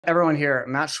Everyone here,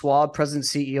 Matt Schwab, President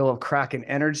CEO of Kraken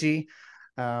Energy.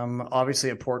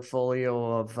 Obviously a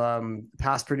portfolio of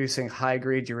past producing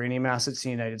high-grade uranium assets in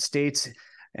the United States,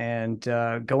 and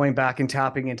going back and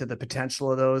tapping into the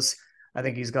potential of those. I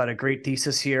think he's got a great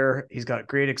thesis here. He's got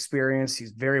great experience.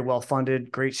 He's very well funded,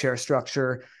 great share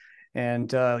structure.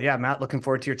 And yeah, Matt, looking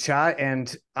forward to your chat.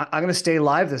 And I'm going to stay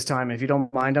live this time. If you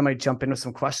don't mind, I might jump into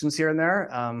some questions here and there.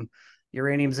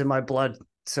 Uranium's in my blood.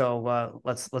 So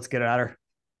let's get it at her.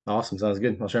 Awesome. Sounds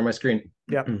good. I'll share my screen.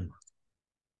 Yep.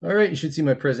 All right. You should see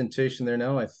my presentation there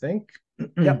now, I think.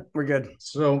 Yep, we're good.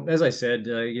 So as I said,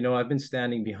 I've been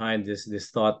standing behind this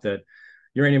thought that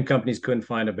uranium companies couldn't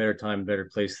find a better time, better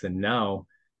place than now.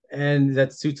 And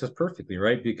that suits us perfectly,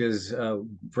 right? Because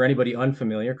for anybody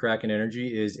unfamiliar, Kraken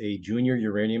Energy is a junior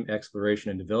uranium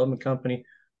exploration and development company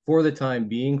for the time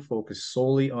being, focused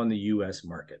solely on the U.S.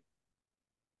 market.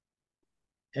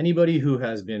 Anybody who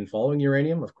has been following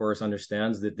uranium, of course,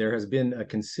 understands that there has been a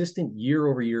consistent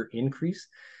year-over-year increase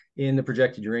in the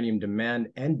projected uranium demand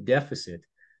and deficit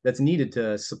that's needed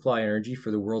to supply energy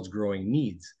for the world's growing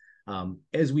needs.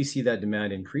 As we see that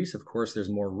demand increase, of course, there's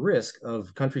more risk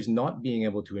of countries not being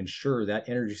able to ensure that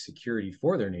energy security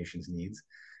for their nation's needs.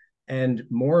 And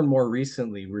more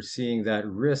recently, we're seeing that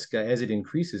risk as it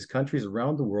increases. Countries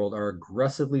around the world are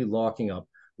aggressively locking up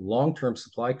long-term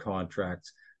supply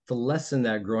contracts to lessen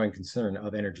that growing concern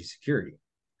of energy security.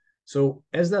 So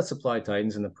as that supply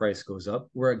tightens and the price goes up,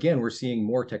 we're seeing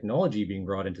more technology being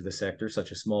brought into the sector,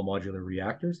 such as small modular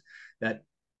reactors, that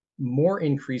more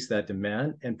increase that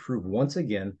demand and prove once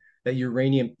again that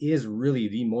uranium is really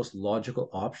the most logical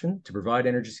option to provide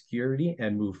energy security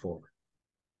and move forward.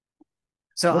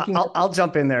 So I'll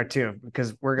jump in there too,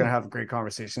 because we're going to have a great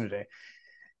conversation today.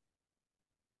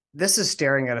 This is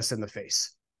staring at us in the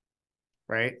face,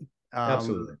 right?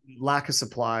 Absolutely. Lack of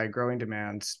supply, growing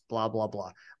demand, blah, blah,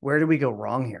 blah. Where do we go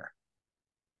wrong here?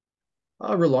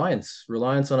 Reliance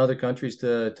on other countries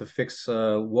to fix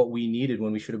what we needed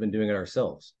when we should have been doing it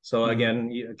ourselves. So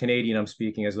again, Canadian, I'm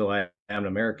speaking as though I am an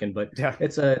American, but yeah,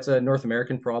 it's a North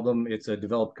American problem. It's a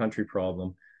developed country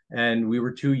problem. And we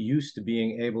were too used to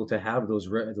being able to have those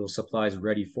supplies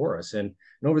ready for us. And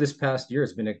over this past year,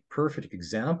 it's been a perfect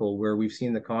example where we've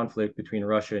seen the conflict between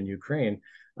Russia and Ukraine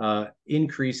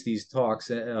increase these talks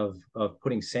of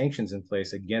putting sanctions in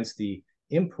place against the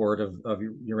import of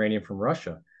uranium from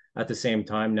Russia. At the same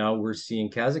time, now we're seeing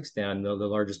Kazakhstan, the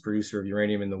largest producer of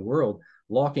uranium in the world,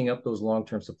 locking up those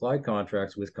long-term supply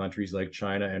contracts with countries like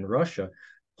China and Russia,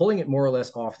 pulling it more or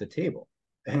less off the table.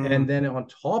 And then on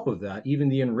top of that, even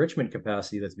the enrichment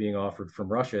capacity that's being offered from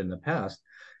Russia in the past,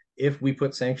 if we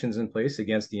put sanctions in place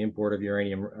against the import of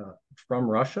uranium from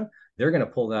Russia, they're going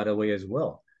to pull that away as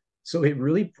well. So it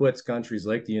really puts countries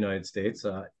like the United States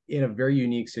in a very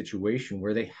unique situation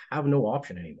where they have no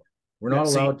option anymore. We're not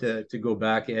allowed to go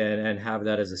back and have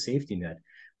that as a safety net.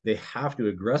 They have to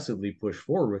aggressively push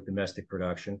forward with domestic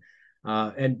production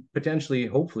and potentially,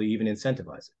 hopefully, even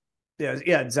incentivize it.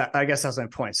 Yeah, exactly. I guess that's my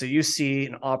point. So you see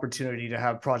an opportunity to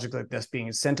have projects like this being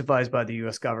incentivized by the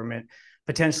U.S. government,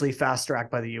 potentially fast-tracked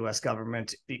by the U.S.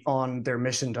 government on their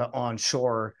mission to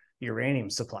onshore uranium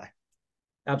supply.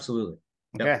 Absolutely.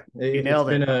 Okay, yep. It's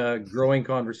been a growing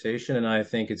conversation, and I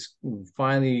think it's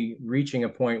finally reaching a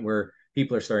point where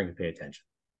people are starting to pay attention.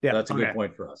 Yeah, so that's a good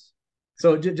point for us.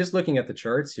 So just looking at the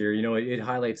charts here, it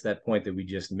highlights that point that we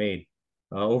just made.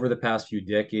 Over the past few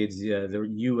decades, the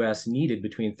U.S. needed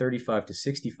between 35 to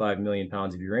 65 million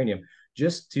pounds of uranium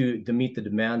just to meet the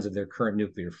demands of their current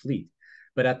nuclear fleet.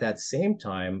 But at that same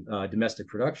time, domestic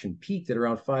production peaked at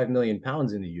around 5 million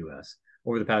pounds in the U.S.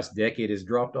 Over the past decade, has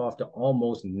dropped off to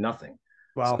almost nothing.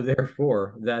 Wow. So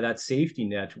therefore, that safety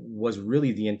net was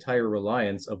really the entire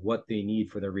reliance of what they need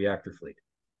for their reactor fleet.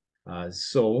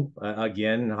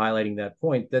 Again, highlighting that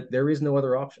point that there is no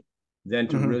other option than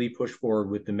to really push forward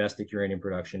with domestic uranium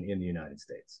production in the United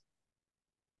States.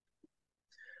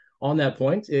 On that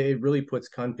point, it really puts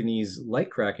companies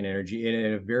like Kraken Energy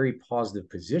in a very positive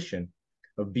position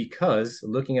because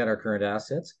looking at our current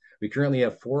assets, we currently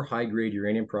have 4 high-grade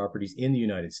uranium properties in the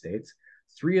United States,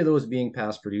 3 of those being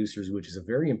past producers, which is a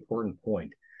very important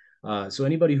point. So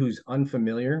anybody who's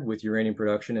unfamiliar with uranium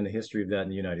production and the history of that in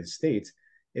the United States,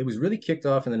 it was really kicked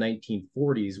off in the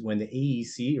 1940s when the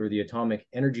AEC, or the Atomic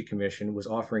Energy Commission, was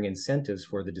offering incentives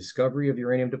for the discovery of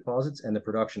uranium deposits and the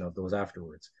production of those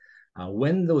afterwards.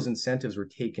 When those incentives were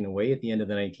taken away at the end of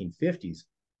the 1950s,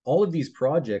 all of these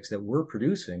projects that were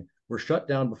producing were shut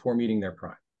down before meeting their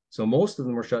prime. So most of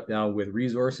them were shut down with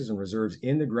resources and reserves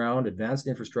in the ground, advanced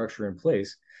infrastructure in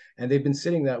place, and they've been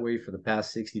sitting that way for the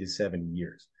past 60 to 70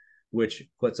 years. which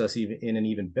puts us even in an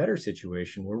even better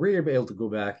situation where we're able to go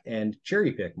back and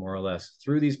cherry pick more or less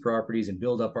through these properties and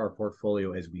build up our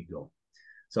portfolio as we go.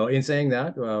 So in saying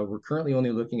that, we're currently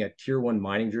only looking at tier 1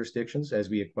 mining jurisdictions as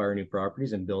we acquire new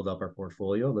properties and build up our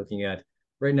portfolio, looking at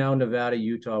right now Nevada,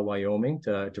 Utah, Wyoming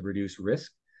to reduce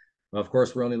risk. Of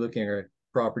course, we're only looking at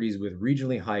properties with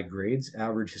regionally high grades,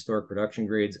 average historic production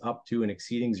grades up to and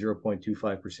exceeding 0.25%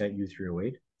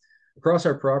 U3O8. Across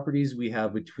our properties, we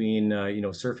have between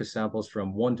surface samples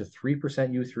from 1 to 3%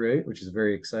 U3O8, which is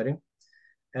very exciting.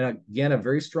 And again, a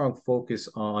very strong focus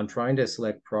on trying to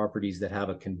select properties that have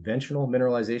a conventional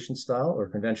mineralization style or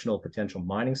conventional potential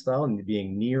mining style and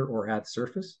being near or at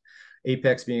surface.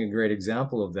 Apex being a great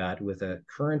example of that with a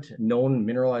current known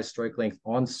mineralized strike length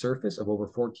on surface of over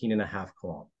 14.5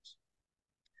 kilometers.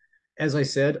 As I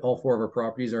said, all 4 of our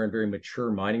properties are in very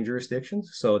mature mining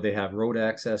jurisdictions, so they have road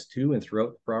access to and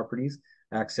throughout the properties,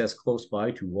 access close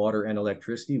by to water and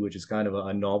electricity, which is kind of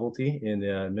a novelty in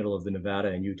the middle of the Nevada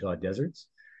and Utah deserts.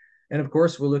 And of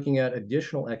course, we're looking at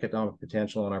additional economic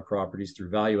potential on our properties through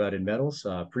value-added metals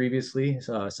previously,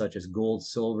 such as gold,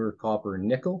 silver, copper, and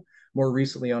nickel. More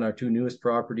recently on our 2 newest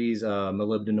properties,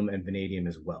 molybdenum and vanadium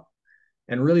as well.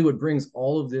 And really what brings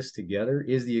all of this together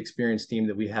is the experienced team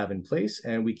that we have in place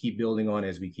and we keep building on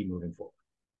as we keep moving forward.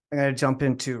 I'm going to jump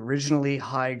into originally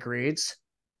high grades.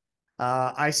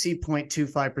 I see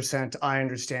 0.25%. I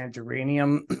understand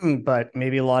uranium, but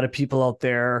maybe a lot of people out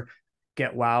there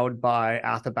get wowed by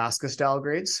Athabasca style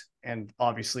grades, and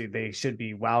obviously they should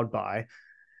be wowed by.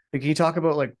 But can you talk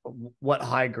about like what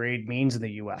high grade means in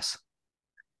the US?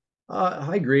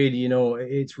 High grade,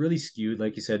 it's really skewed,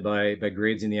 like you said, by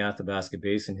grades in the Athabasca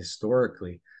Basin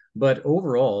historically. But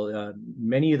overall,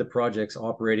 many of the projects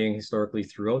operating historically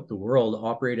throughout the world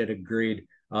operate at a grade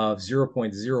of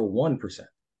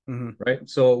 0.01%, right?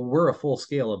 So we're a full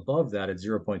scale above that at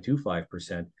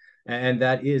 0.25%. And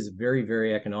that is very,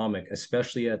 very economic,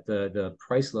 especially at the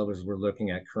price levels we're looking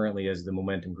at currently as the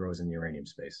momentum grows in the uranium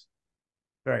space.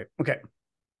 Right. Okay.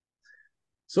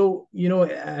 So,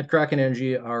 at Kraken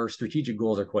Energy, our strategic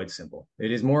goals are quite simple.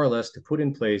 It is more or less to put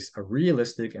in place a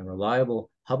realistic and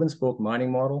reliable hub and spoke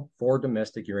mining model for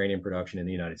domestic uranium production in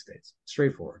the United States.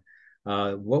 Straightforward.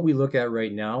 What we look at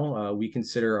right now, we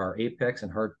consider our Apex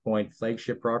and Hardpoint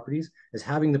flagship properties as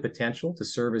having the potential to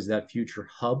serve as that future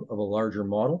hub of a larger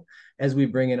model. As we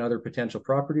bring in other potential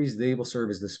properties, they will serve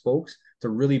as the spokes to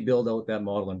really build out that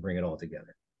model and bring it all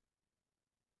together.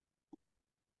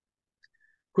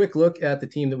 Quick look at the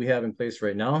team that we have in place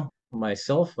right now.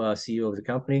 Myself, CEO of the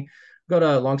company, got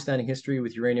a longstanding history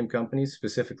with uranium companies,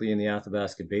 specifically in the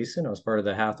Athabasca Basin. I was part of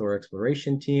the Hathor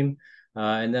exploration team.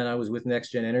 And then I was with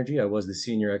NextGen Energy. I was the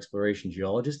senior exploration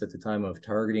geologist at the time of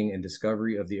targeting and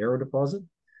discovery of the Arrow deposit.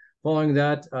 Following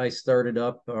that, I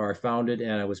founded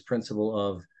and I was principal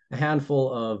of a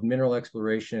handful of mineral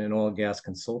exploration and oil and gas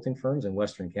consulting firms in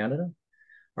Western Canada.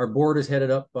 Our board is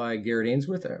headed up by Garrett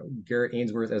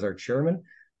Ainsworth as our chairman.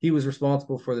 He was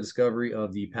responsible for the discovery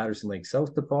of the Patterson Lake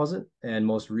South deposit, and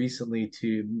most recently,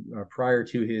 prior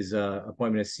to his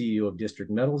appointment as CEO of District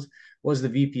Metals, was the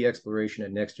VP Exploration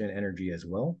at NextGen Energy as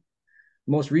well.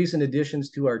 Most recent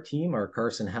additions to our team are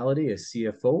Carson Halliday as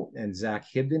CFO and Zach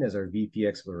Hibden as our VP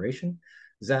Exploration.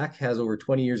 Zach has over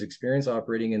 20 years experience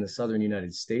operating in the southern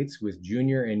United States with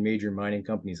junior and major mining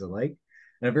companies alike.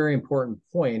 And a very important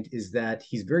point is that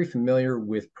he's very familiar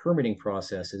with permitting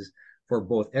processes for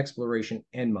both exploration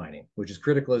and mining, which is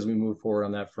critical as we move forward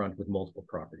on that front with multiple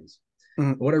properties.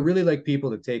 What I really like people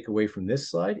to take away from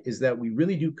this slide is that we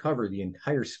really do cover the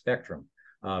entire spectrum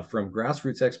from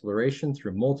grassroots exploration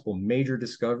through multiple major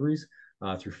discoveries,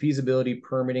 through feasibility,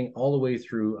 permitting, all the way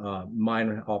through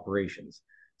mine operations.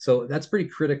 So that's pretty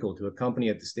critical to a company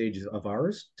at the stages of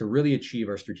ours to really achieve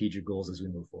our strategic goals as we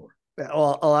move forward.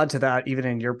 Well, I'll add to that, even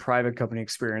in your private company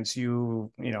experience,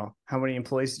 how many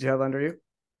employees did you have under you?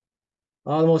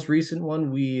 The most recent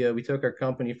one, we took our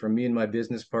company from me and my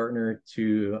business partner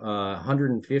to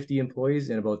 150 employees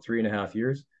in about 3.5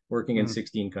 years, working in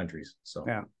 16 countries. So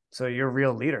yeah, so you're a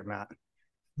real leader, Matt.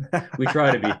 We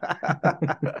try to be.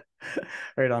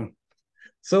 Right on.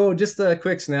 So just a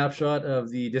quick snapshot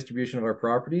of the distribution of our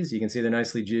properties. You can see they're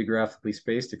nicely geographically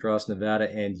spaced across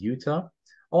Nevada and Utah.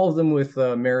 All of them with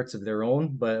merits of their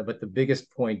own, but the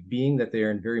biggest point being that they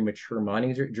are in very mature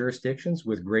mining jurisdictions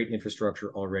with great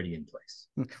infrastructure already in place.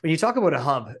 When you talk about a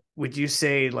hub, would you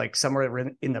say like somewhere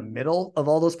in the middle of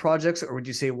all those projects, or would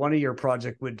you say one of your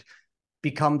project would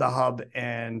become the hub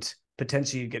and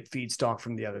potentially you get feedstock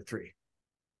from the other 3?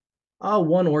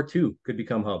 One or two could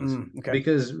become hubs. Okay.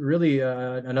 Because really,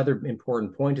 another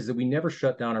important point is that we never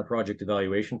shut down our project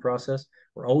evaluation process.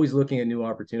 We're always looking at new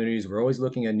opportunities. We're always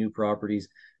looking at new properties,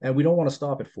 and we don't want to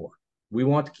stop at 4. We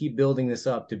want to keep building this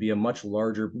up to be a much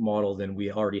larger model than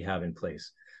we already have in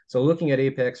place. So looking at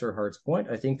Apex or Harts Point,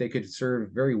 I think they could serve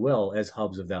very well as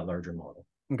hubs of that larger model.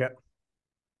 Okay.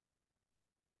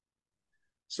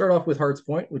 Start off with Harts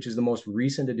Point, which is the most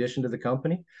recent addition to the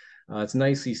company. It's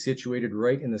nicely situated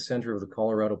right in the center of the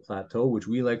Colorado Plateau, which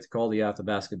we like to call the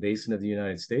Athabasca Basin of the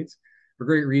United States, for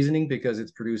great reasoning, because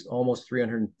it's produced almost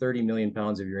 330 million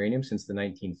pounds of uranium since the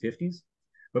 1950s.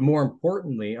 But more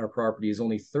importantly, our property is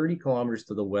only 30 kilometers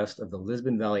to the west of the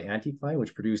Lisbon Valley Anticline,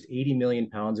 which produced 80 million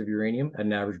pounds of uranium at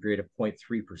an average grade of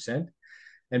 0.3%.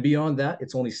 And beyond that,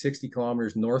 it's only 60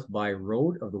 kilometers north by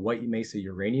road of the White Mesa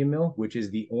Uranium Mill, which is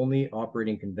the only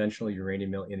operating conventional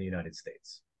uranium mill in the United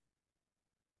States.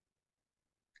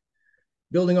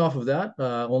 Building off of that,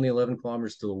 only 11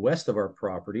 kilometers to the west of our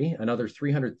property, another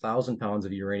 300,000 pounds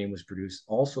of uranium was produced,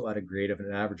 also at a grade of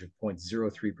an average of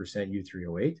 0.03%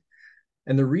 U3O8.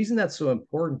 And the reason that's so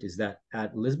important is that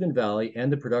at Lisbon Valley and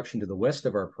the production to the west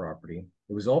of our property,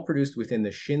 it was all produced within the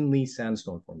Shinli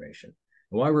Sandstone Formation.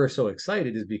 And why we're so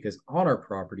excited is because on our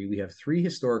property, we have 3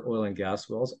 historic oil and gas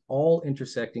wells, all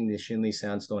intersecting the Shinli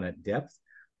Sandstone at depth,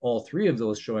 all 3 of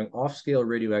those showing off-scale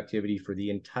radioactivity for the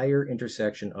entire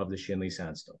intersection of the Shinli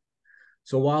Sandstone.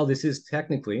 So while this is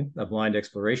technically a blind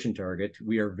exploration target,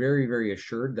 we are very, very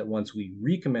assured that once we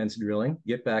recommence drilling,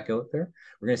 get back out there,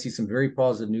 we're going to see some very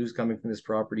positive news coming from this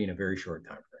property in a very short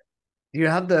time frame. Do you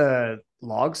have the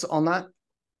logs on that?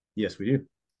 Yes, we do.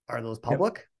 Are those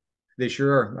public? Yep. They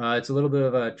sure are. It's a little bit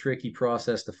of a tricky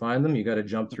process to find them. You got to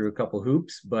jump through a couple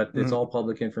hoops, but it's all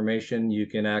public information. You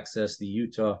can access the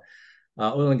Utah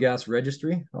Oil and Gas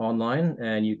Registry online,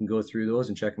 and you can go through those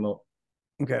and check them out.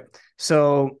 Okay.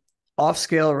 So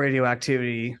off-scale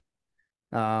radioactivity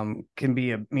can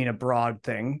be a broad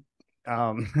thing.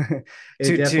 And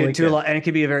it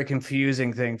can be a very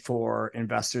confusing thing for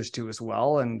investors too as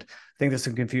well. And I think there's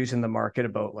some confusion in the market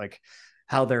about like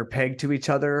how they're pegged to each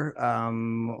other,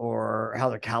 or how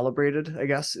they're calibrated, I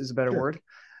guess is a better word.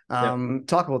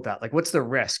 Talk about that. Like, what's the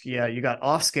risk? Yeah, you got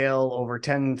off scale over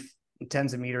tens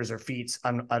of meters or feet.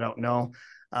 I don't know.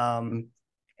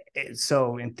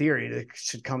 So in theory, it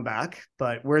should come back,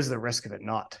 but where's the risk of it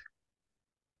not?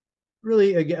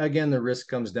 Really, again, the risk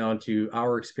comes down to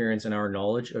our experience and our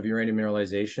knowledge of uranium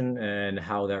mineralization and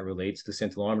how that relates to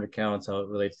scintillometer counts, how it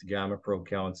relates to gamma probe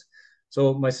counts.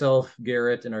 So myself,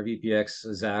 Garrett, and our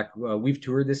VPX, Zach, we've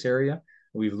toured this area.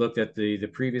 We've looked at the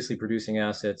previously producing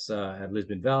assets at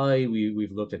Lisbon Valley.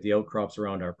 We've looked at the outcrops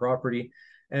around our property,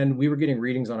 and we were getting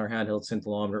readings on our handheld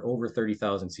scintillometer over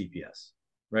 30,000 CPS,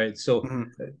 right? So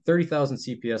 30,000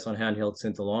 CPS on handheld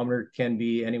scintillometer can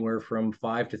be anywhere from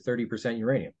 5 to 30%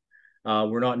 uranium.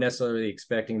 We're not necessarily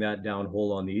expecting that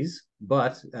downhole on these,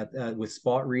 but with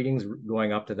spot readings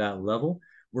going up to that level,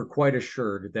 we're quite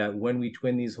assured that when we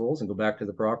twin these holes and go back to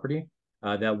the property,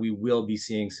 that we will be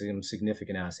seeing some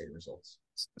significant assay results.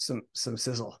 Some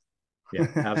sizzle. Yeah,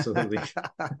 absolutely.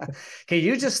 Okay,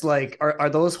 you just like, are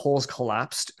those holes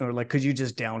collapsed, or like could you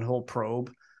just downhole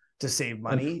probe to save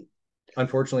money?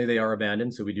 Unfortunately, they are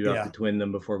abandoned, so we do have to twin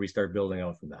them before we start building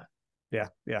out from that.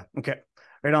 Yeah. Okay,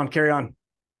 right on. Carry on.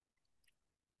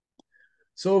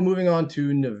 So moving on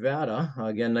to Nevada,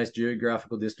 again, nice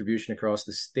geographical distribution across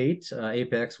the state.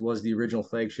 Apex was the original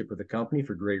flagship of the company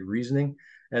for great reasoning.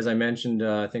 As I mentioned,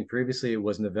 I think previously, it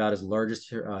was Nevada's largest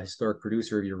historic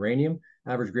producer of uranium,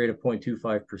 average grade of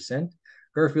 0.25%.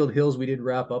 Garfield Hills, we did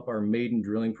wrap up our maiden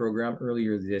drilling program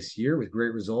earlier this year with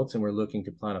great results, and we're looking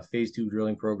to plan a phase 2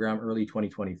 drilling program early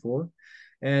 2024.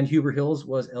 And Huber Hills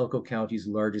was Elko County's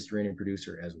largest uranium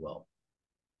producer as well.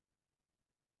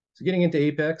 So getting into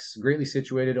Apex, greatly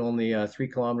situated, only 3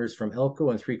 kilometers from Elko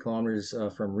and 3 kilometers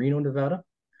from Reno, Nevada.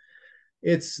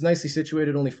 It's nicely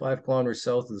situated only 5 kilometers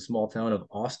south of the small town of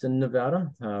Austin, Nevada.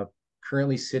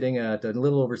 Currently sitting at a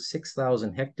little over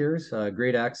 6,000 hectares,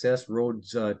 great access,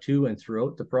 roads to and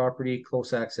throughout the property,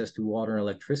 close access to water and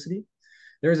electricity.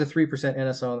 There is a 3%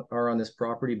 NSR on this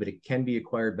property, but it can be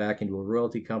acquired back into a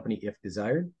royalty company if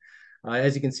desired.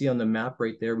 As you can see on the map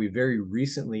right there, we very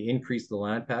recently increased the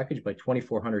land package by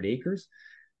 2,400 acres.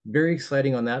 Very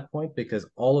exciting on that point because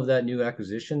all of that new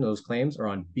acquisition, those claims are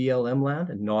on BLM land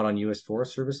and not on U.S.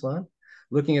 Forest Service land.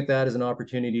 Looking at that as an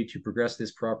opportunity to progress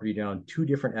this property down 2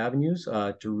 different avenues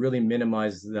to really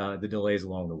minimize the delays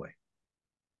along the way.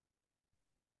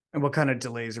 And what kind of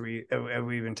delays are we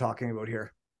been talking about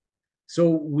here? So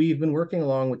we've been working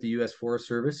along with the U.S. Forest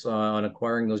Service on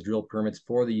acquiring those drill permits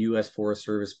for the U.S. Forest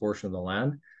Service portion of the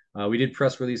land. We did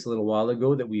press release a little while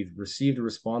ago that we've received a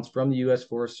response from the U.S.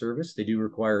 Forest Service. They do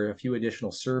require a few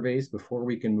additional surveys before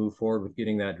we can move forward with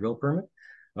getting that drill permit.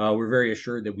 We're very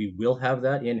assured that we will have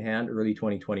that in hand early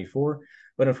 2024.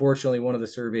 But unfortunately, one of the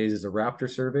surveys is a raptor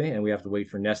survey, and we have to wait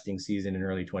for nesting season in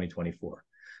early 2024.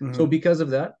 Mm-hmm. So because of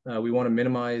that, we want to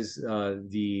minimize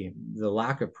the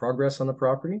lack of progress on the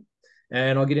property.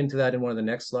 And I'll get into that in one of the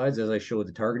next slides as I show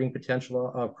the targeting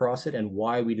potential across it and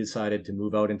why we decided to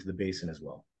move out into the basin as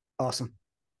well. Awesome.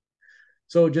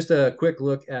 So just a quick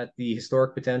look at the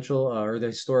historic potential or the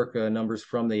historic numbers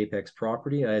from the Apex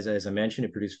property. As I mentioned,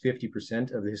 it produced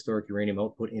 50% of the historic uranium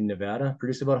output in Nevada,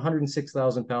 produced about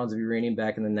 106,000 pounds of uranium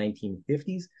back in the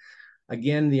 1950s.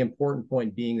 Again, the important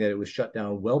point being that it was shut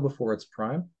down well before its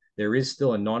prime. There is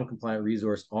still a non-compliant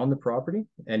resource on the property,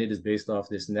 and it is based off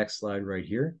this next slide right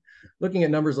here. Looking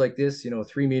at numbers like this,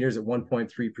 3 meters at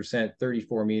 1.3%,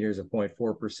 34 meters at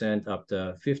 0.4%, up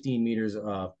to 15 meters,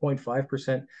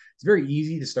 0.5%. It's very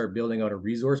easy to start building out a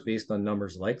resource based on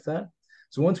numbers like that.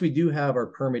 So once we do have our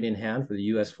permit in hand for the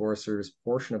U.S. Forest Service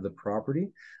portion of the property,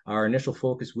 our initial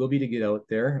focus will be to get out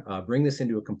there, bring this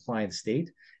into a compliant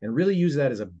state, and really use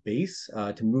that as a base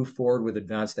to move forward with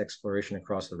advanced exploration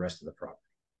across the rest of the property.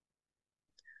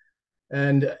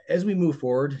 And as we move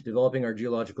forward, developing our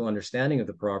geological understanding of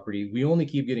the property, we only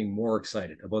keep getting more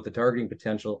excited about the targeting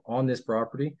potential on this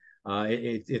property.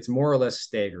 It's more or less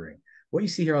staggering. What you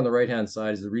see here on the right-hand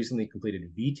side is the recently completed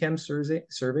VTEM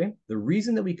survey. The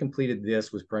reason that we completed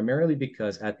this was primarily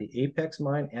because at the Apex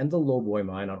mine and the Lowboy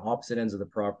mine on opposite ends of the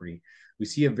property, we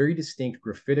see a very distinct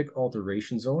graphitic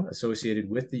alteration zone associated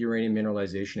with the uranium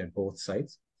mineralization at both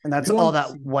sites. And that's all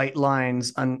that white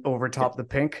lines over top the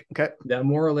pink. Okay. That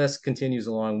more or less continues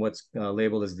along what's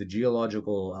labeled as the geologic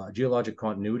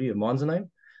continuity of monzonite.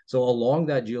 So along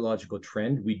that geological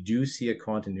trend, we do see a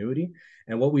continuity.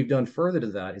 And what we've done further to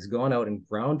that is gone out and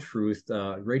ground truthed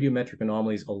radiometric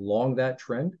anomalies along that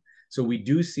trend. So we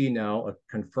do see now a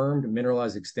confirmed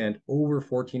mineralized extent over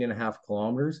 14.5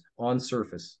 kilometers on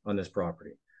surface on this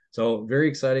property. So very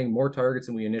exciting, more targets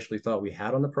than we initially thought we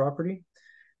had on the property.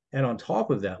 And on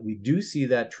top of that, we do see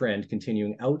that trend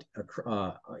continuing out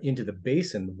into the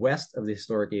basin west of the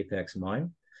historic Apex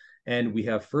mine. And we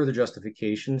have further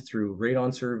justification through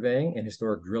radon surveying and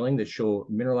historic drilling that show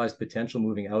mineralized potential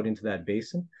moving out into that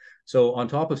basin. So on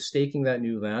top of staking that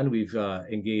new land, we've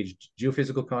engaged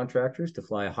geophysical contractors to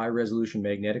fly a high-resolution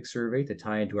magnetic survey to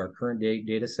tie into our current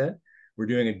data set. We're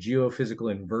doing a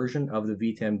geophysical inversion of the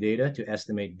VTEM data to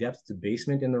estimate depth to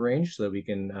basement in the range so that we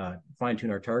can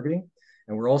fine-tune our targeting.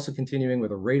 And we're also continuing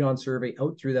with a radon survey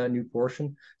out through that new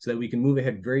portion so that we can move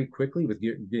ahead very quickly with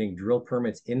getting drill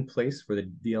permits in place for the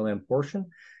BLM portion.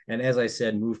 And as I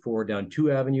said, move forward down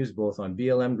 2 avenues, both on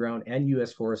BLM ground and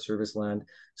U.S. Forest Service land,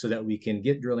 so that we can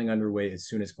get drilling underway as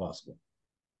soon as possible.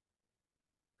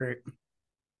 Great.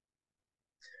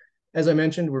 As I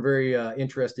mentioned, we're very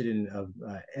interested in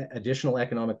additional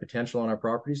economic potential on our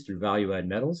properties through value-add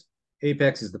metals.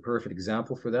 Apex is the perfect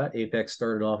example for that. Apex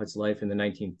started off its life in the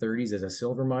 1930s as a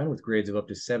silver mine with grades of up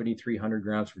to 7,300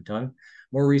 grams per ton.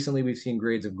 More recently, we've seen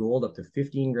grades of gold up to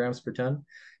 15 grams per ton.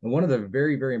 And one of the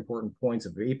very, very important points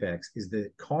of Apex is the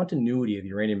continuity of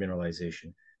uranium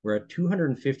mineralization, where a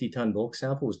 250-ton bulk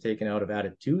sample was taken out of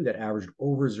Adit 2 that averaged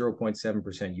over 0.7%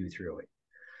 U3O8.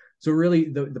 So really,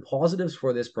 the positives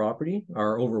for this property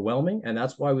are overwhelming, and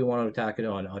that's why we want to attack it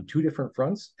on 2 different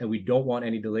fronts, and we don't want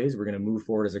any delays. We're going to move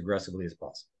forward as aggressively as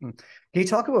possible. Can you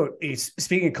talk about,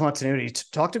 speaking of continuity,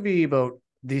 talk to me about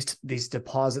these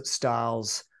deposit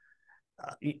styles,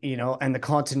 and the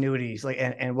continuities,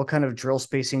 and what kind of drill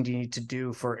spacing do you need to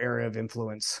do for area of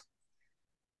influence?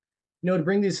 To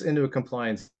bring this into a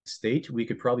compliant state, we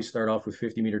could probably start off with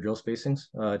 50-meter drill spacings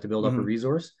to build up a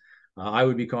resource. I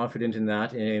would be confident in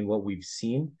that and what we've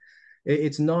seen.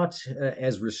 It's not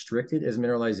as restricted as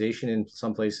mineralization in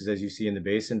some places, as you see in the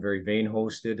basin, very vein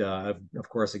hosted. Of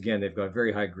course, again, they've got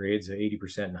very high grades,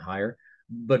 80% and higher,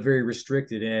 but very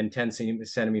restricted. And 10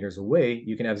 centimeters away,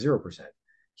 you can have 0%.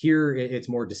 Here, it's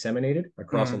more disseminated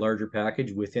across a larger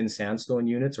package within sandstone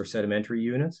units or sedimentary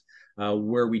units,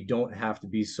 where we don't have to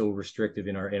be so restrictive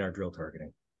in our drill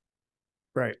targeting.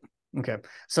 Right. Okay.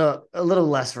 So a little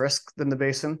less risk than the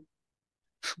basin.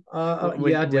 Yeah,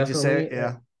 definitely. Would you say?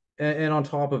 Yeah. And on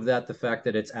top of that, the fact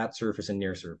that it's at surface and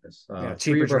near surface.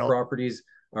 3 of our properties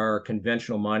are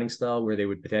conventional mining style, where they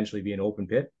would potentially be an open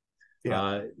pit.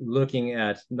 Looking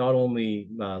at not only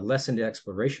lessened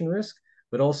exploration risk,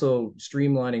 but also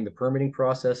streamlining the permitting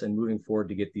process and moving forward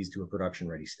to get these to a production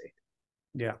ready state.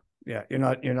 Yeah. You're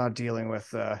not dealing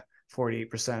with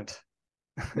 48%.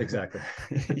 Exactly.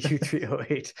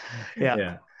 U3O8.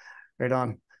 Yeah. Right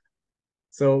on.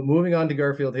 So moving on to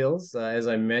Garfield Hills, as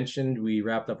I mentioned, we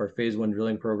wrapped up our phase 1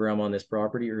 drilling program on this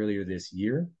property earlier this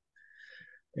year.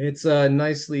 It's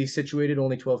nicely situated,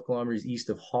 only 12 kilometers east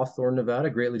of Hawthorne, Nevada.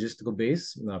 Great logistical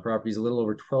base. Property is a little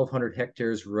over 1,200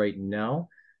 hectares right now.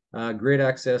 Great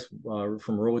access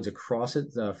from roads across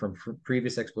it from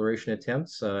previous exploration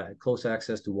attempts. Close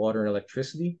access to water and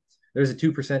electricity. There's a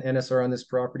 2% NSR on this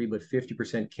property, but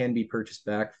 50% can be purchased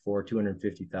back for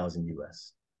 $250,000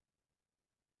 US.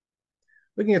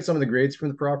 Looking at some of the grades from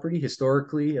the property,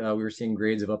 historically, we were seeing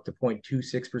grades of up to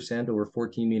 0.26% over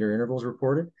 14-meter intervals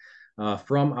reported.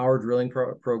 From our drilling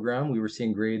program, we were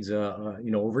seeing grades,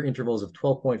 over intervals of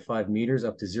 12.5 meters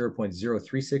up to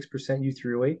 0.036%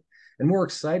 U3O8. And more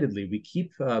excitedly, we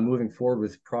keep moving forward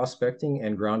with prospecting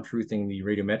and ground truthing the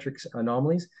radiometric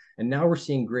anomalies. And now we're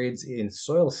seeing grades in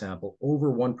soil sample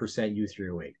over 1%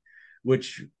 U3O8,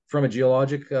 which from a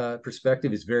geologic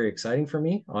perspective is very exciting for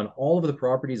me. On all of the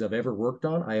properties I've ever worked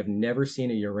on, I have never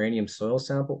seen a uranium soil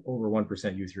sample over 1%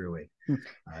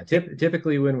 U3O8.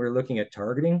 Typically, when we're looking at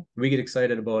targeting, we get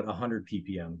excited about 100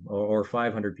 ppm or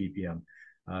 500 ppm.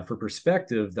 For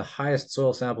perspective, the highest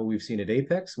soil sample we've seen at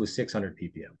Apex was 600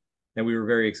 ppm, and we were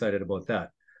very excited about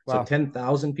that. Wow. So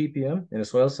 10,000 ppm in a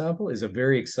soil sample is a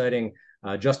very exciting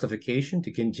justification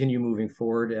to continue moving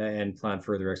forward and plan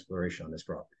further exploration on this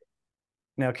property.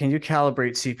 Now, can you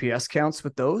calibrate CPS counts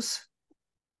with those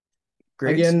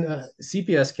grades? Again,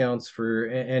 CPS counts for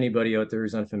anybody out there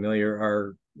who's unfamiliar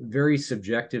are very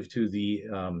subjective to the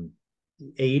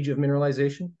age of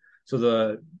mineralization. So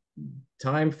the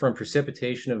time from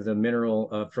precipitation of the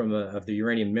mineral, of the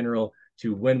uranium mineral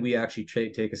to when we actually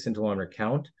take a scintillometer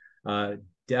count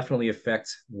definitely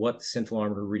affects what the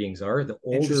scintillometer readings are. The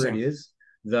older it is,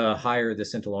 the higher the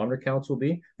scintillometer counts will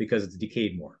be because it's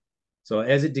decayed more. So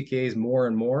as it decays more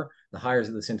and more, the higher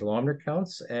the scintillometer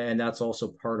counts. And that's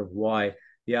also part of why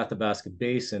the Athabasca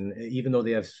Basin, even though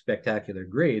they have spectacular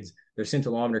grades, their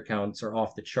scintillometer counts are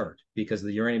off the chart because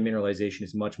the uranium mineralization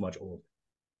is much, much older.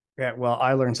 Yeah, well,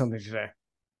 I learned something today.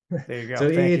 There you go. So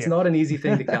it's not an easy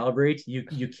thing to calibrate.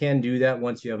 You can do that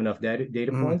once you have enough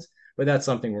data points, but that's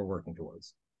something we're working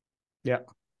towards. Yeah.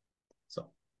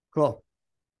 So cool.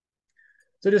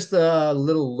 So just a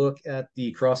little look at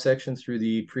the cross-section through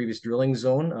the previous drilling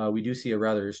zone. We do see a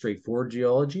rather straightforward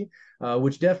geology,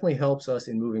 which definitely helps us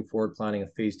in moving forward planning a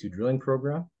phase 2 drilling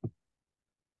program.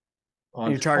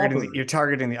 You're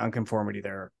targeting the unconformity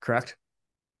there, correct?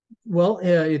 Well,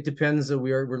 it depends.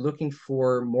 We're looking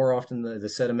for more often the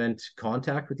sediment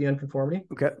contact with the unconformity.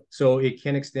 Okay. So it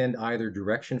can extend either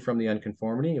direction from the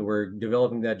unconformity. We're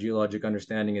developing that geologic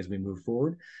understanding as we move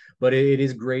forward. But it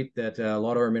is great that a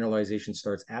lot of our mineralization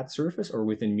starts at surface or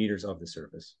within meters of the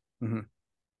surface. Mm-hmm.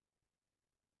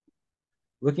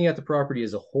 Looking at the property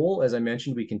as a whole, as I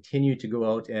mentioned, we continue to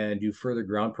go out and do further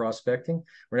ground prospecting.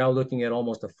 We're now looking at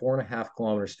almost a 4.5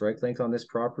 kilometer strike length on this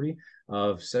property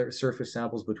of surface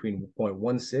samples between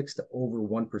 0.16 to over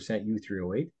 1%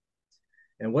 U3O8.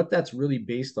 And what that's really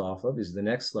based off of is the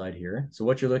next slide here. So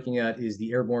what you're looking at is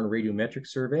the airborne radiometric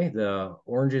survey. The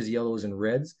oranges, yellows, and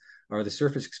reds are the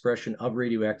surface expression of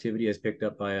radioactivity as picked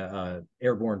up by an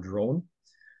airborne drone.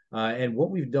 And what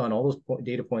we've done, all those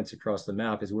data points across the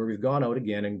map, is where we've gone out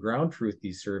again and ground truth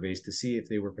these surveys to see if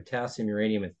they were potassium,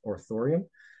 uranium, or thorium.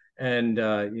 And,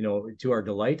 to our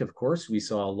delight, of course, we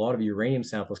saw a lot of uranium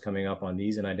samples coming up on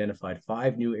these and identified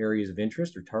 5 new areas of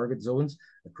interest or target zones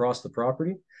across the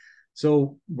property.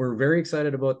 So we're very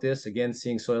excited about this. Again,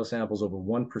 seeing soil samples over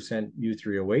 1%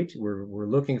 U3O8. We're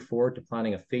looking forward to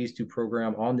planning a phase 2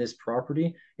 program on this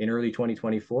property in early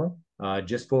 2024,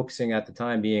 just focusing at the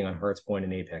time being on Harts Point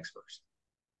and Apex first.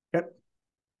 Yep.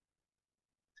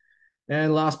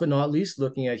 And last but not least,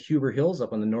 looking at Huber Hills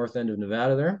up on the north end of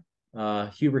Nevada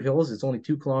there. Huber Hills, it's only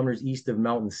 2 kilometers east of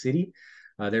Mountain City.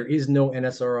 There is no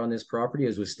NSR on this property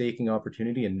as with staking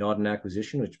opportunity and not an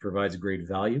acquisition, which provides great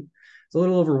value. It's a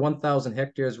little over 1,000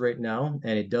 hectares right now,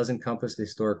 and it does encompass the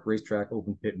historic racetrack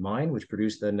open pit mine, which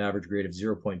produced an average grade of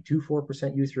 0.24%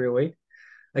 U3O8.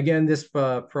 Again, this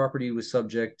property was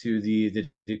subject to the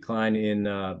decline in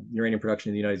uranium production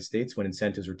in the United States when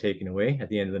incentives were taken away at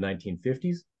the end of the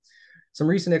 1950s. Some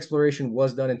recent exploration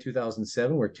was done in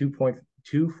 2007, where 2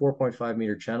 4.5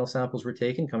 meter channel samples were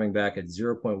taken, coming back at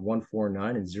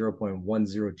 0.149 and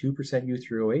 0.102%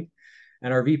 U3O8.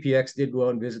 And our VPX did go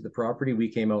out and visit the property. We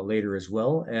came out later as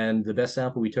well. And the best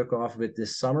sample we took off of it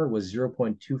this summer was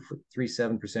 0.237%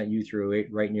 U3O8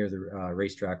 right near the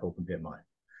racetrack open pit mine.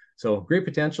 So great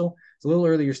potential. It's a little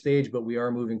earlier stage, but we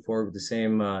are moving forward with the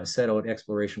same set out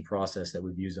exploration process that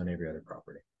we've used on every other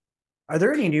property. Are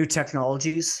there any new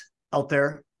technologies out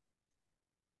there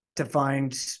to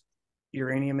find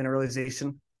uranium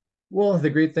mineralization? Well, the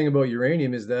great thing about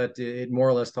uranium is that it more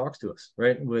or less talks to us,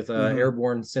 right? With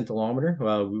airborne scintillometer,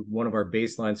 one of our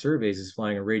baseline surveys is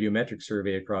flying a radiometric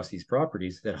survey across these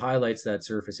properties that highlights that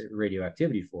surface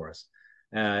radioactivity for us.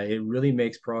 It really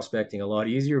makes prospecting a lot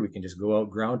easier. We can just go out,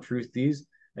 ground truth these,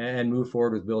 and move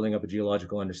forward with building up a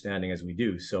geological understanding as we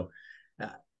do. So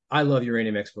I love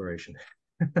uranium exploration.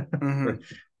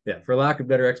 For lack of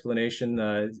better explanation,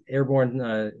 airborne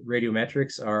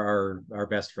radiometrics are our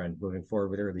best friend moving forward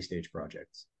with early stage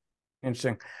projects.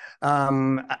 Interesting.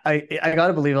 I got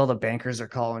to believe all the bankers are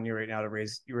calling you right now to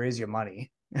raise you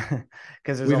money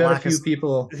because we've had a few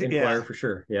people inquire for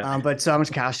sure. Yeah. But so how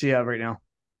much cash do you have right now?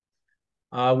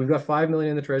 We've got 5 million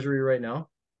in the treasury right now.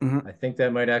 I think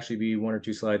that might actually be 1 or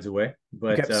 2 slides away,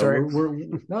 but okay, sorry.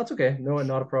 No, it's okay. No,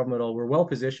 not a problem at all. We're well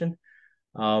positioned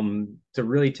to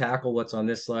really tackle what's on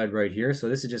this slide right here. So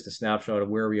this is just a snapshot of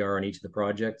where we are on each of the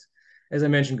projects. As I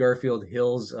mentioned, Garfield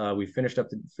Hills, we finished up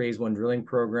the phase 1 drilling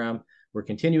program. We're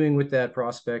continuing with that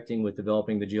prospecting, with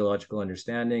developing the geological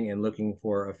understanding and looking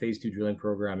for a phase 2 drilling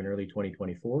program in early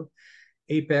 2024.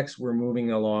 Apex, we're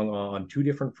moving along on 2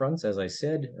 different fronts, as I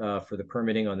said, for the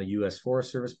permitting on the U.S.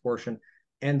 Forest Service portion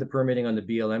and the permitting on the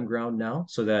BLM ground now,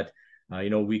 so that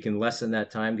we can lessen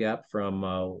that time gap from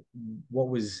what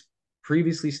was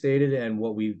previously stated and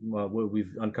what we've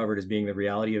uncovered as being the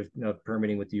reality of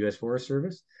permitting with the U.S. Forest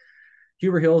Service.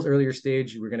 Huber Hills, earlier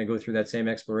stage, we're going to go through that same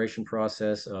exploration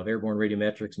process of airborne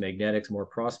radiometrics, magnetics, more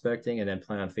prospecting, and then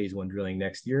plan on phase 1 drilling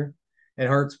next year. At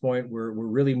Harts Point, we're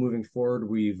really moving forward.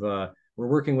 We're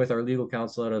working with our legal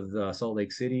counsel out of Salt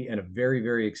Lake City and a very,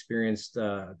 very experienced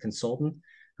consultant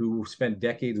who spent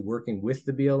decades working with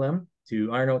the BLM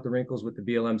to iron out the wrinkles with the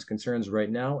BLM's concerns right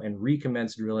now and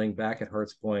recommence drilling back at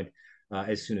Harts Point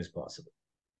as soon as possible.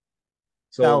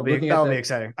 So that'll be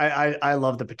exciting. I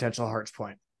love the potential Harts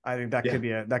Point. I think that could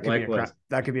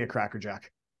be a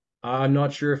crackerjack. I'm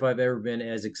not sure if I've ever been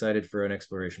as excited for an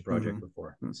exploration project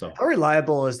before. So how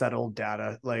reliable is that old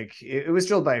data? Like it was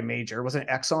drilled by a major, wasn't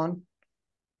it Exxon?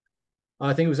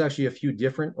 I think it was actually a few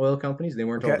different oil companies. They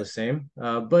weren't all the same,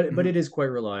 but it is quite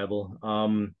reliable.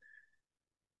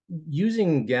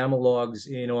 Using gamma logs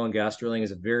in oil and gas drilling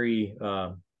is a very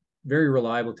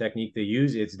reliable technique they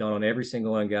use. It's done on every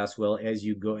single oil and gas well as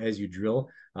you drill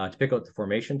to pick out the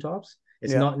formation tops.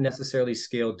 It's not necessarily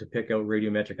scaled to pick out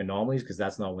radiometric anomalies because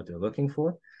that's not what they're looking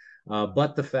for.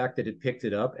 But the fact that it picked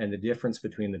it up and the difference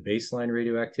between the baseline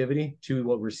radioactivity to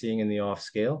what we're seeing in the off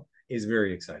scale is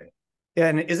very exciting. Yeah,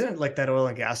 and isn't it like that oil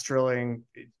and gas drilling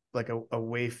like a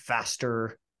way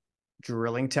faster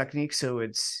drilling technique? So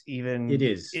it's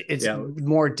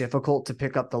more difficult to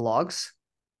pick up the logs.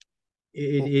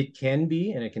 It can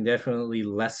be, and it can definitely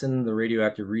lessen the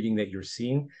radioactive reading that you're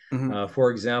seeing. For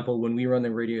example, when we run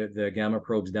the gamma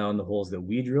probes down the holes that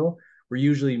we drill, we're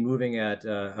usually moving at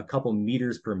a couple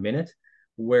meters per minute,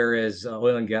 whereas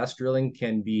oil and gas drilling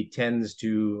can be tens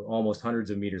to almost hundreds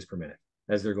of meters per minute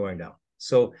as they're going down.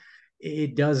 So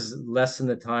it does lessen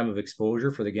the time of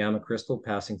exposure for the gamma crystal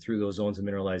passing through those zones of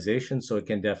mineralization. So it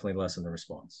can definitely lessen the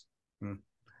response.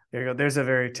 There you go. There's a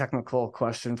very technical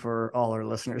question for all our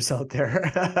listeners out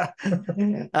there.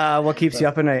 What keeps you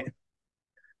up at night?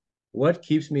 What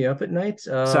keeps me up at night?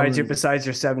 Besides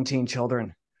your 17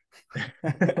 children.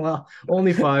 Well,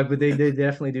 only 5, but they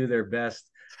definitely do their best.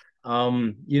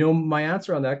 My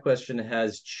answer on that question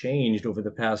has changed over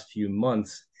the past few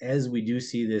months as we do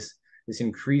see this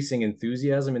increasing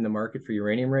enthusiasm in the market for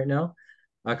uranium right now.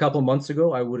 A couple of months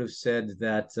ago, I would have said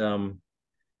that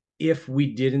if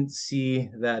we didn't see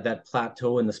that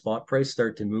plateau in the spot price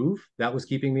start to move, that was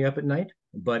keeping me up at night,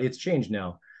 but it's changed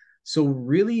now. So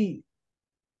really,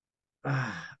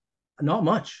 not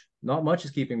much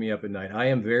is keeping me up at night. I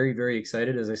am very, very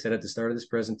excited, as I said at the start of this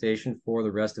presentation, for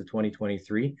the rest of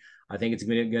 2023. I think it's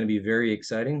going to be very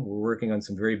exciting. We're working on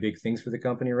some very big things for the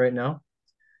company right now.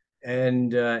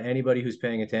 And anybody who's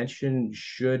paying attention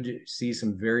should see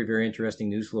some very, very interesting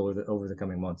news flow over the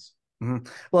coming months.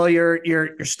 Well,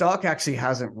 your stock actually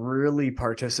hasn't really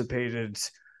participated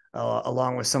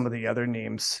along with some of the other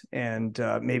names, and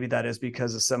maybe that is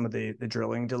because of some of the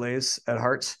drilling delays at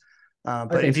Harts.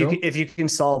 But if you can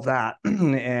solve that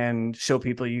and show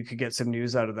people you could get some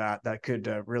news out of that could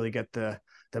really get the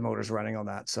motors running on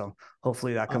that. So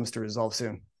hopefully that comes to resolve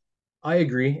soon. I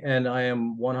agree, and I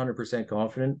am 100%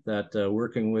 confident that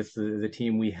working with the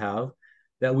team we have,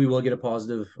 that we will get a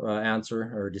positive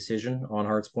answer or decision on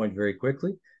Harts Point very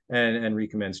quickly and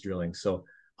recommence drilling. So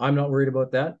I'm not worried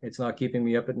about that. It's not keeping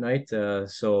me up at night,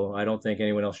 so I don't think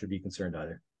anyone else should be concerned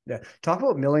either. Yeah, talk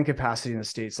about milling capacity in the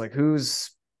States. Like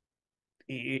there's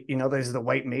the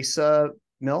White Mesa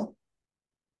mill.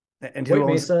 And White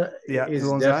Mesa who is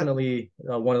owns that? definitely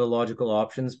one of the logical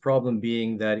options. Problem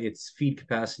being that its feed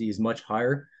capacity is much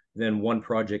higher than one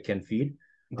project can feed.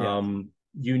 Yeah.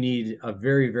 You need a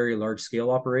very, very large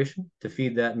scale operation to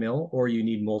feed that mill, or you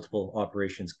need multiple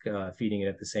operations feeding it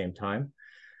at the same time.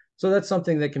 So that's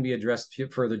something that can be addressed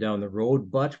further down the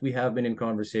road, but we have been in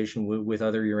conversation with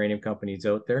other uranium companies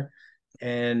out there,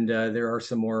 and there are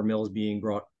some more mills being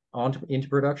brought into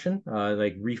production,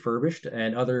 like refurbished,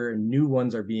 and other new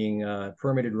ones are being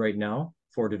permitted right now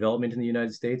for development in the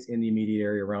United States in the immediate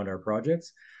area around our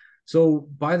projects. So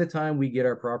by the time we get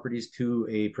our properties to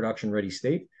a production ready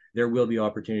state, there will be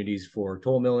opportunities for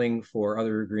toll milling, for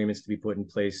other agreements to be put in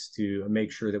place to make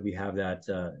sure that we have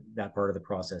that part of the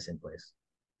process in place.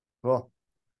 Cool.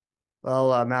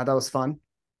 Well, Matt, that was fun.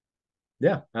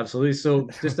 Yeah, absolutely. So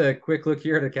just a quick look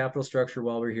here at the capital structure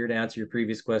while we're here to answer your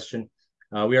previous question.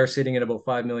 We are sitting at about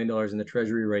 $5 million in the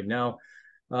treasury right now.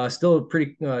 Still a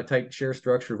pretty tight share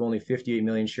structure of only 58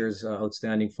 million shares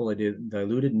outstanding, fully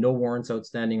diluted, no warrants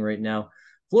outstanding right now,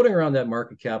 floating around that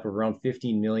market cap of around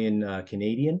 15 million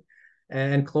Canadian,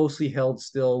 and closely held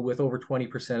still, with over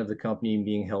 20% of the company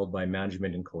being held by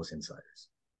management and close insiders.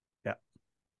 Yeah.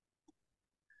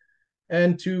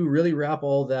 And to really wrap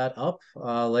all that up,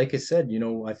 like I said,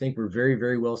 I think we're very,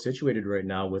 very well situated right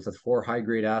now with the 4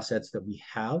 high-grade assets that we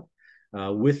have.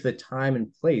 With the time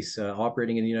and place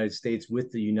operating in the United States,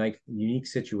 with the unique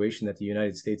situation that the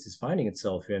United States is finding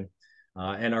itself in,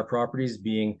 and our properties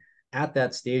being at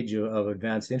that stage of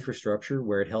advanced infrastructure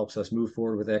where it helps us move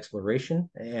forward with exploration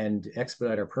and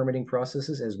expedite our permitting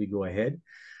processes as we go ahead.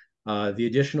 The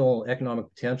additional economic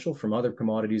potential from other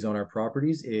commodities on our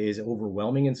properties is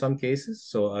overwhelming in some cases,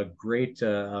 so a great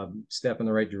step in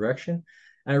the right direction.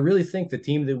 And I really think the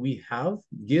team that we have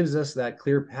gives us that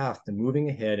clear path to moving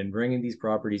ahead and bringing these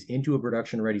properties into a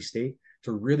production ready state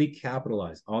to really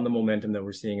capitalize on the momentum that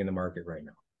we're seeing in the market right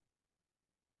now.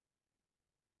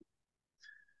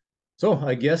 So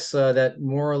I guess that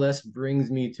more or less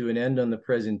brings me to an end on the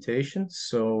presentation.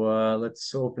 So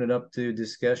let's open it up to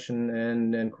discussion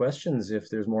and questions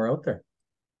if there's more out there.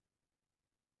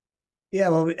 Yeah,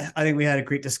 well, I think we had a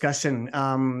great discussion,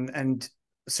 and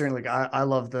certainly I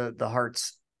love the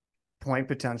Hearts Point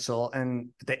potential, and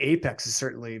the Apex is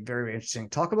certainly very interesting.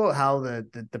 Talk about how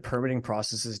the permitting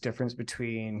process is different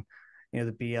between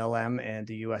the BLM and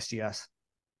the USGS.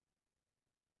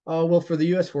 Well, for the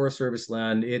U.S. Forest Service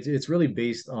land, it's really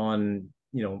based on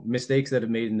mistakes that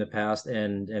have made in the past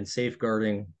and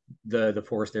safeguarding the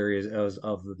forest areas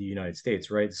of the United States,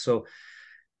 right? So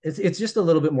it's just a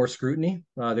little bit more scrutiny.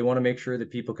 They want to make sure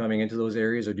that people coming into those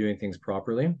areas are doing things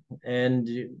properly, and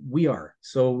we are.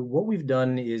 So what we've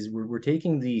done is we're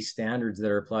taking the standards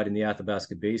that are applied in the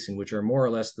Athabasca Basin, which are more or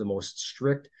less the most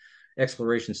strict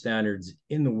exploration standards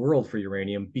in the world for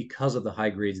uranium because of the high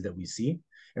grades that we see.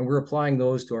 And we're applying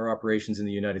those to our operations in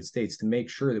the United States to make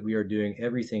sure that we are doing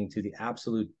everything to the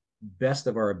absolute best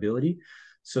of our ability,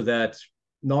 so that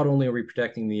not only are we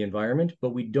protecting the environment,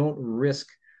 but we don't risk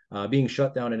being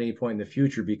shut down at any point in the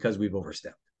future because we've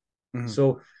overstepped. Mm-hmm.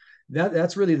 So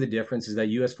that's really the difference, is that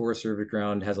U.S. Forest Service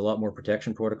ground has a lot more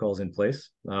protection protocols in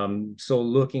place. So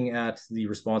looking at the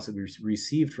response that we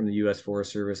received from the U.S.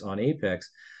 Forest Service on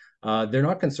Apex, they're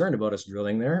not concerned about us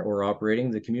drilling there or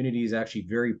operating. The community is actually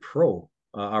very pro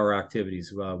our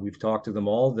activities. We've talked to them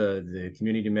all. The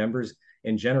community members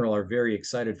in general are very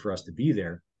excited for us to be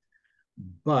there.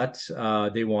 But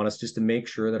they want us just to make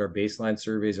sure that our baseline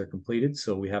surveys are completed.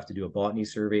 So we have to do a botany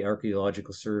survey,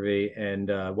 archaeological survey, and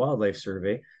wildlife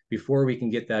survey before we can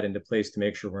get that into place to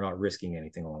make sure we're not risking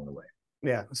anything along the way.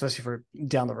 Yeah, especially for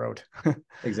down the road.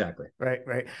 Exactly.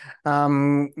 Right.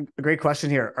 A great question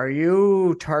here. Are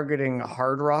you targeting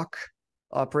hard rock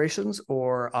operations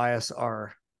or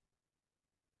ISR?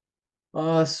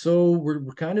 So we're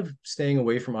kind of staying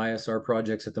away from ISR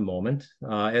projects at the moment.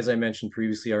 As I mentioned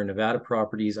previously, our Nevada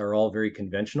properties are all very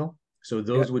conventional. So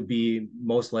those would be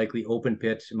most likely open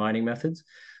pit mining methods.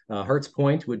 Hearts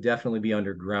Point would definitely be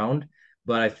underground,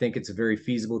 but I think it's very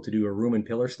feasible to do a room and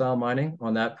pillar style mining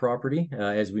on that property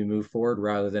as we move forward,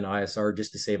 rather than ISR,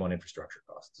 just to save on infrastructure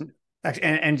costs. Actually,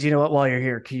 and you know what, while you're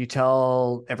here, can you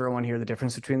tell everyone here the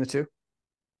difference between the two?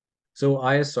 So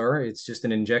ISR, it's just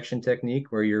an injection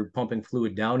technique where you're pumping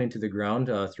fluid down into the ground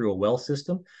through a well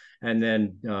system, and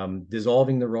then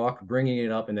dissolving the rock, bringing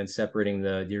it up, and then separating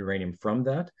the uranium from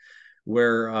that.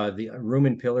 Where the room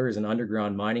and pillar is an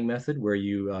underground mining method where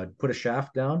you put a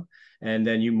shaft down, and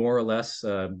then you more or less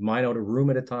mine out a room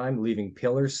at a time, leaving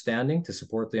pillars standing to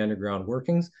support the underground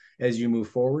workings as you move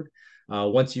forward.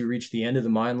 Once you reach the end of the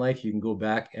mine life, you can go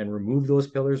back and remove those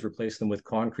pillars, replace them with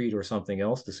concrete or something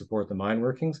else to support the mine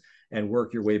workings, and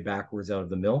work your way backwards out of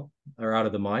the mill or out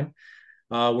of the mine.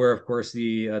 Where, of course,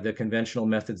 the conventional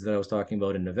methods that I was talking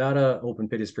about in Nevada, open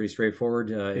pit is pretty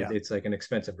straightforward. It's like an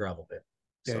expensive gravel pit.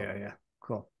 So. Yeah.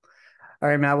 Cool. All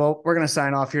right, Matt. Well, we're going to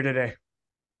sign off here today.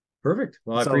 Perfect.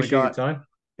 Well, I appreciate your time.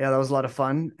 Yeah, that was a lot of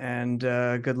fun, and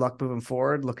good luck moving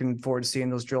forward. Looking forward to seeing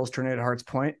those drills turn at Harts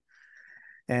Point.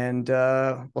 And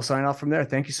we'll sign off from there.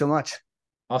 Thank you so much.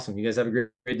 Awesome. You guys have a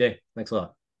great day. Thanks a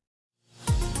lot.